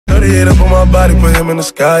48 up on my body, put him in the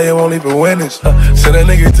sky, it won't even witness. Send that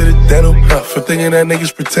nigga to the dental, for thinking that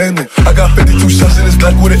nigga's pretending. I got 52 shots in this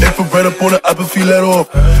Glock with an infrared up on the upper feet let off.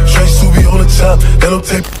 Straight Subi on the top, that'll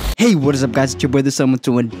take. Hey, what is up guys, it's your brother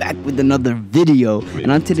Someone back with another video. And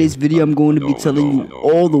on today's video, I'm going to be telling you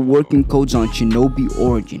all the working codes on Shinobi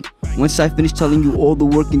Origin. Once I finish telling you all the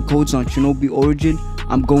working codes on Shinobi Origin,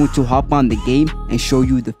 I'm going to hop on the game and show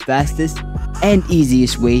you the fastest and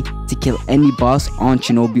easiest way to kill any boss on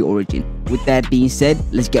Shinobi Origin. With that being said,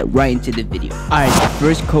 let's get right into the video. Alright, the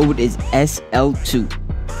first code is SL2,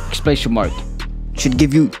 exclamation mark. Should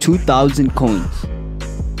give you 2,000 coins.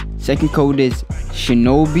 Second code is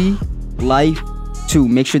Shinobi Life 2.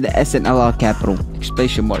 Make sure the S and L are capital,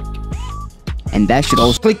 exclamation mark. And that should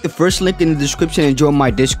also click the first link in the description and join my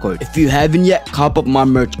Discord. If you haven't yet, cop up my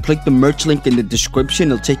merch. Click the merch link in the description.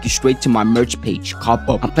 It'll take you straight to my merch page. Cop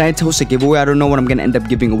up. I'm planning to host a giveaway. I don't know what I'm gonna end up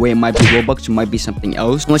giving away. It might be Robux, it might be something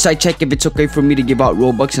else. Once I check if it's okay for me to give out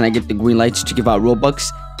Robux and I get the green lights to give out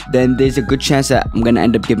Robux, then there's a good chance that I'm gonna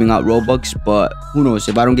end up giving out Robux. But who knows,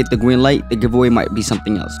 if I don't get the green light, the giveaway might be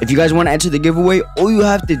something else. If you guys want to enter the giveaway, all you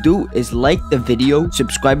have to do is like the video,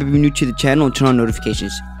 subscribe if you're new to the channel, and turn on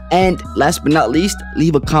notifications. And last but not least,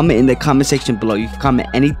 leave a comment in the comment section below. You can comment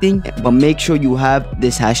anything, but make sure you have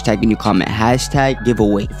this hashtag in your comment, hashtag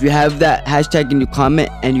giveaway. If you have that hashtag in your comment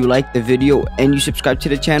and you like the video and you subscribe to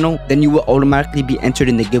the channel, then you will automatically be entered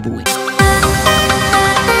in the giveaway.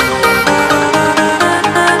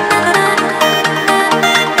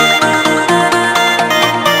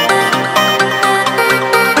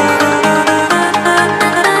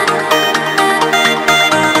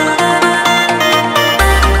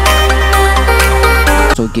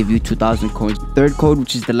 Give you 2,000 coins. Third code,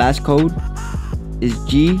 which is the last code, is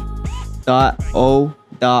G.O.M.D,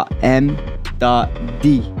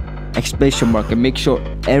 exclamation mark, and make sure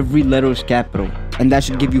every letter is capital, and that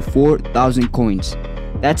should give you 4,000 coins.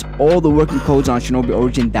 That's all the working codes on Shinobi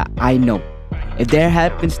Origin that I know. If there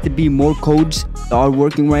happens to be more codes that are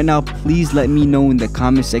working right now, please let me know in the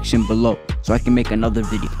comment section below so I can make another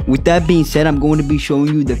video. With that being said, I'm going to be showing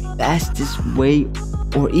you the fastest way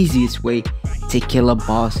or easiest way to kill a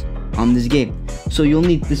boss on this game. So you'll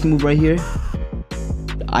need this move right here,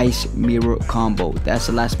 the ice mirror combo. That's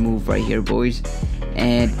the last move right here, boys.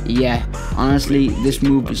 And yeah, honestly, this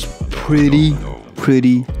move is pretty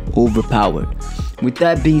overpowered. With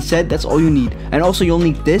that being said, that's all you need. And also you'll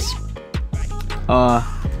need this, the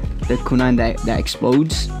kunai that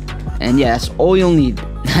explodes. And yeah, that's all you'll need.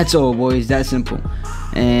 That's all, boys. That's simple.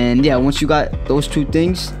 And yeah, once you got those two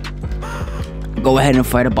things, go ahead and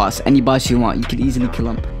fight a boss. Any boss you want, you can easily kill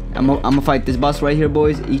him. I'm gonna fight this boss right here,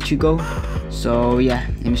 boys, Ichigo. So yeah,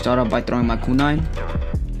 let me start off by throwing my kunai.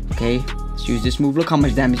 Okay, let's use this move. Look how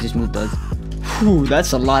much damage this move does. Whew,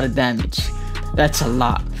 that's a lot of damage. That's a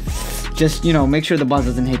lot. Just, you know, make sure the boss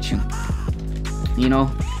doesn't hit you, you know,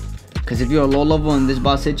 because if you're a low level and this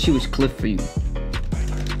boss hits you, it's cliff for you.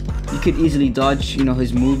 You could easily dodge, you know,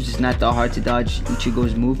 his moves. It's not that hard to dodge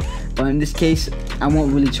Ichigo's move. But in this case, I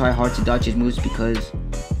won't really try hard to dodge his moves because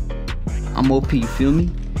I'm OP, you feel me?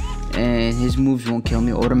 And his moves won't kill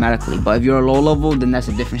me automatically. But if you're a low level, then that's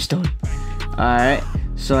a different story. Alright,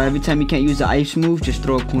 so every time you can't use the ice move, just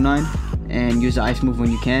throw a kunai and use the ice move when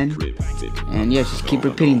you can. And yeah, just keep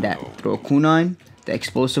repeating that. Throw a kunai, the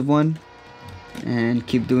explosive one, and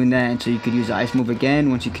keep doing that until you could use the ice move again.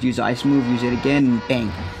 Once you could use the ice move, use it again, and bang.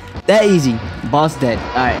 That easy. Boss dead.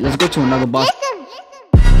 Alright, let's go to another boss.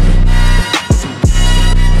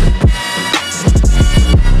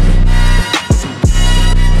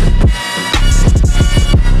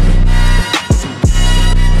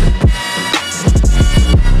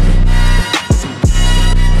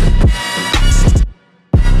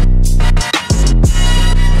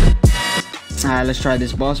 Alright, let's try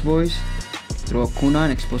this boss, boys. Throw a kunai,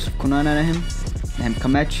 an explosive kunai at him. Let him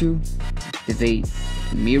come at you. Evade.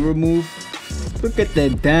 Mirror move. Look at the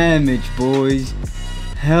damage, boys.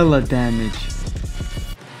 Hella damage.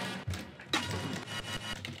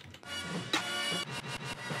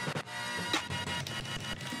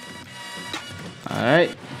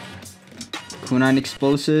 Alright. Kunai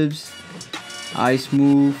explosives. Ice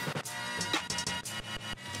move.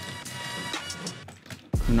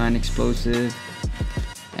 Kunai explosive.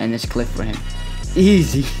 And it's cliff for him.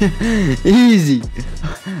 Easy. Easy.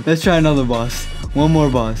 Let's try another boss. One more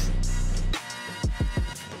boss.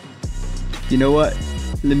 You know what?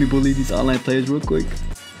 Let me bully these online players real quick.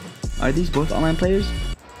 Are these both online players?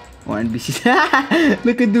 Or NPCs?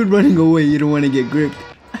 Look at dude running away. You don't want to get gripped.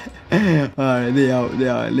 Alright, they out.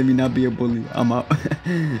 Let me not be a bully. I'm out.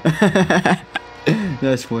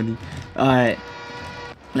 That's funny. Alright.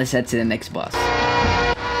 Let's head to the next boss.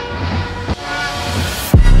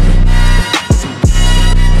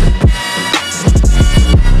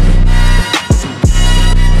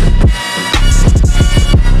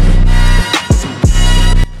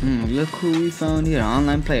 found here.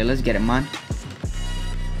 Online player. Let's get it, man.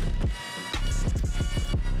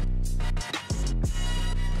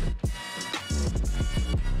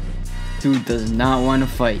 Dude does not want to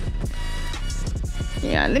fight.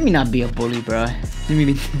 Yeah, let me not be a bully, bro. Let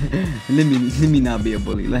me not be a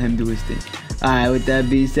bully. Let him do his thing. Alright, with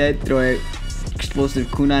that being said, throw an explosive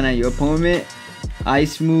kunai at your opponent.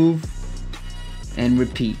 Ice move. And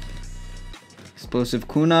repeat. Explosive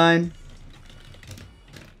kunai.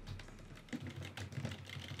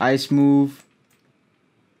 Ice move.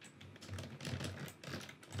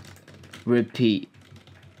 Repeat.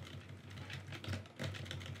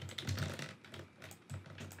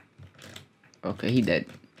 Okay, he dead.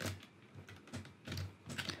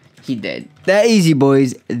 He dead. That easy,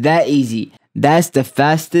 boys. That easy. That's the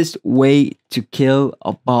fastest way to kill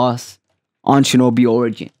a boss on Shinobi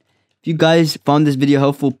Origin. If you guys found this video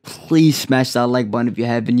helpful, please smash that like button if you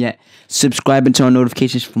haven't yet. Subscribe and turn on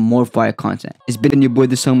notifications for more fire content. It's been your boy,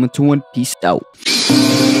 the Summer 21. Peace out.